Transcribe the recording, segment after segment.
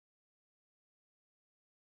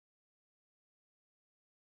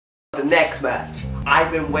the next match.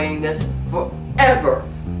 I've been waiting this forever.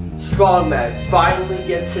 Strongman finally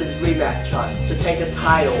gets his rematch shot to take the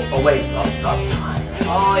title away from the Tire.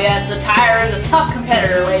 Oh yes, the Tire is a tough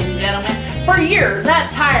competitor, ladies and gentlemen. For years,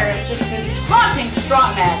 that Tire has just been taunting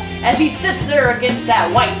Strongman as he sits there against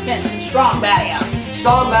that white fence in Strongman out.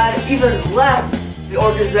 Strongman even left the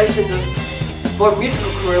organization for a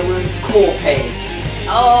musical career with his cool tapes.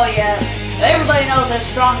 Oh yes, everybody knows that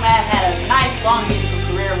Strongman had a nice long musical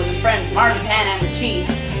career with his friends Marzipan and the Cheese,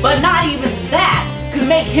 but not even that could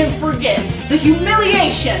make him forget the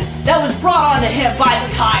humiliation that was brought onto him by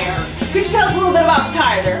the Tire. Could you tell us a little bit about the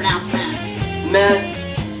Tire there, announceman? Man,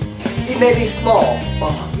 he may be small,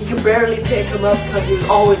 but he could barely pick him up because he was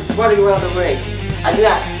always running around the ring. And then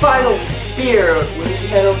that final spear when he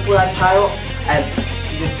came up for that title, and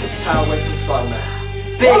he just took the title away from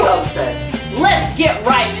Strongman. Big upset. Let's get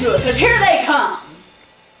right to it, because here they come!